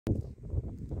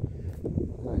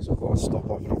So I've got to stop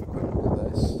off and have a quick look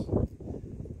at this.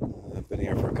 I've been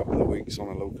here for a couple of weeks on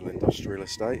a local industrial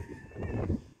estate.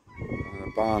 An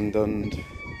abandoned,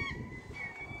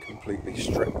 completely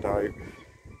stripped out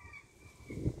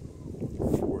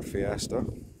Ford Fiesta.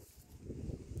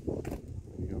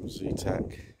 You got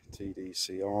Z-Tech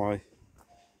TDCI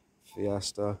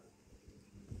Fiesta.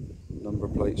 Number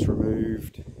plates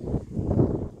removed.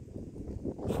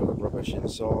 Full of rubbish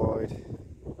inside.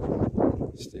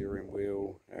 Steering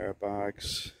wheel,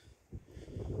 airbags.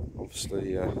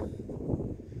 Obviously,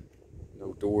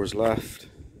 no doors left.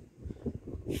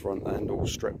 Front end all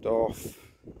stripped off.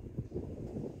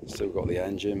 Still got the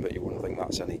engine, but you wouldn't think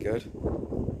that's any good.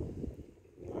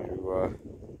 Now,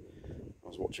 I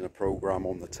was watching a program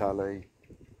on the telly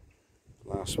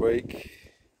last week,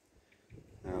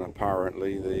 and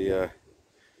apparently the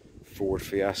Ford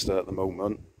Fiesta at the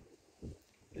moment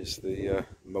is the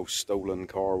most stolen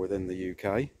car within the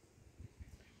UK.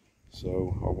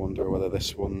 So I wonder whether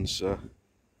this one's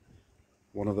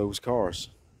one of those cars.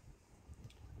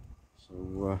 So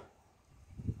yeah,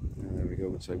 there we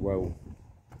go. It's a well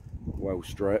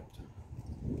stripped.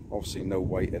 Obviously no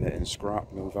weight in it in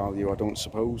scrap, no value I don't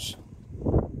suppose.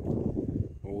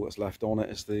 All that's left on it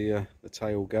is the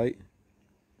tailgate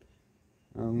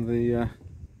and the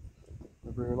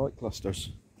rear light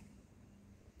clusters.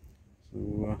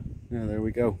 So yeah, there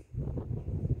we go.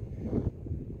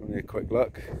 Only a quick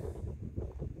look,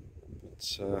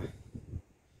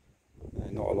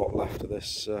 but not a lot left of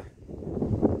this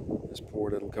this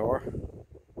poor little car.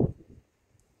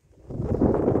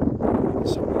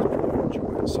 Somebody's probably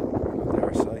enjoyed it somewhere, I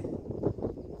dare say.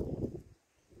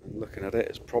 And looking at it,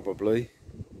 it's probably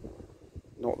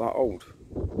not that old.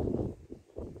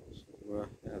 So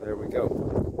yeah, there we go.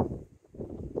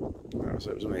 Right,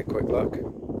 so it was only a quick look.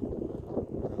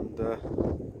 And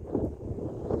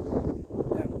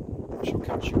yeah, I shall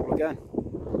catch you all again.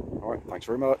 Alright, thanks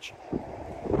very much.